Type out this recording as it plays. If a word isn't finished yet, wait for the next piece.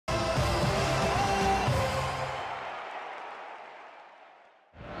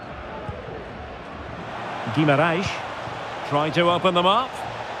Guimarães trying to open them up.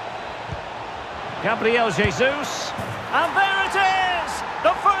 Gabriel Jesus. And there it is!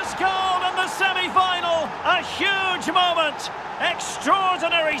 The first goal in the semi-final. A huge moment.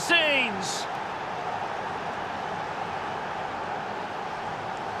 Extraordinary scenes.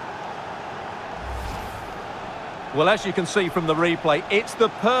 Well, as you can see from the replay, it's the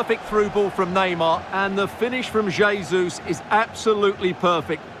perfect through ball from Neymar, and the finish from Jesus is absolutely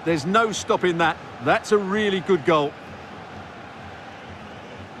perfect. There's no stopping that. That's a really good goal.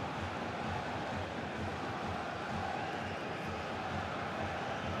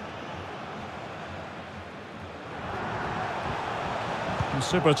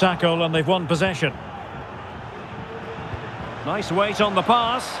 Super tackle, and they've won possession. Nice weight on the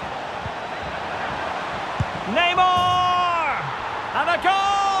pass. Neymar! And a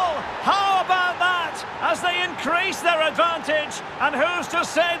goal! How about that? As they increase their advantage, and who's to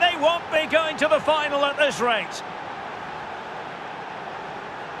say they won't be going to the final at this rate?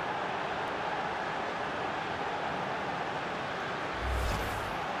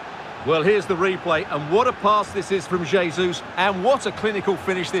 Well, here's the replay, and what a pass this is from Jesus, and what a clinical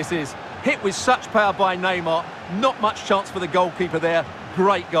finish this is. Hit with such power by Neymar, not much chance for the goalkeeper there.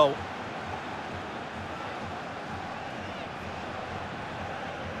 Great goal.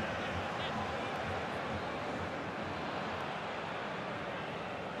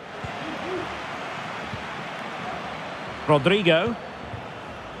 Rodrigo.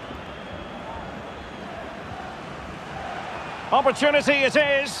 Opportunity it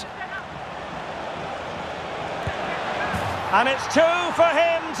is. And it's two for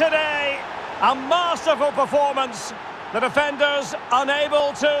him today. A masterful performance. The defenders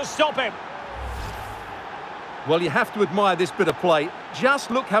unable to stop him. Well, you have to admire this bit of play.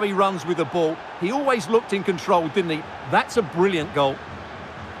 Just look how he runs with the ball. He always looked in control, didn't he? That's a brilliant goal.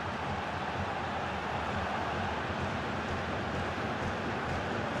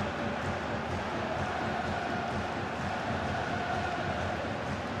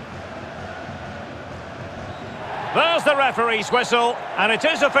 There's the referee's whistle, and it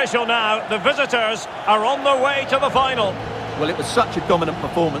is official now. The visitors are on their way to the final. Well, it was such a dominant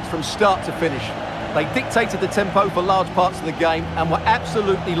performance from start to finish. They dictated the tempo for large parts of the game and were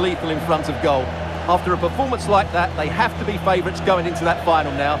absolutely lethal in front of goal. After a performance like that, they have to be favourites going into that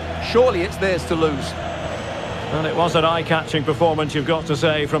final now. Surely it's theirs to lose. And it was an eye-catching performance, you've got to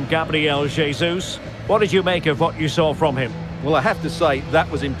say, from Gabriel Jesus. What did you make of what you saw from him? Well, I have to say, that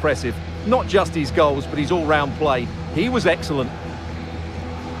was impressive. Not just his goals, but his all-round play. He was excellent.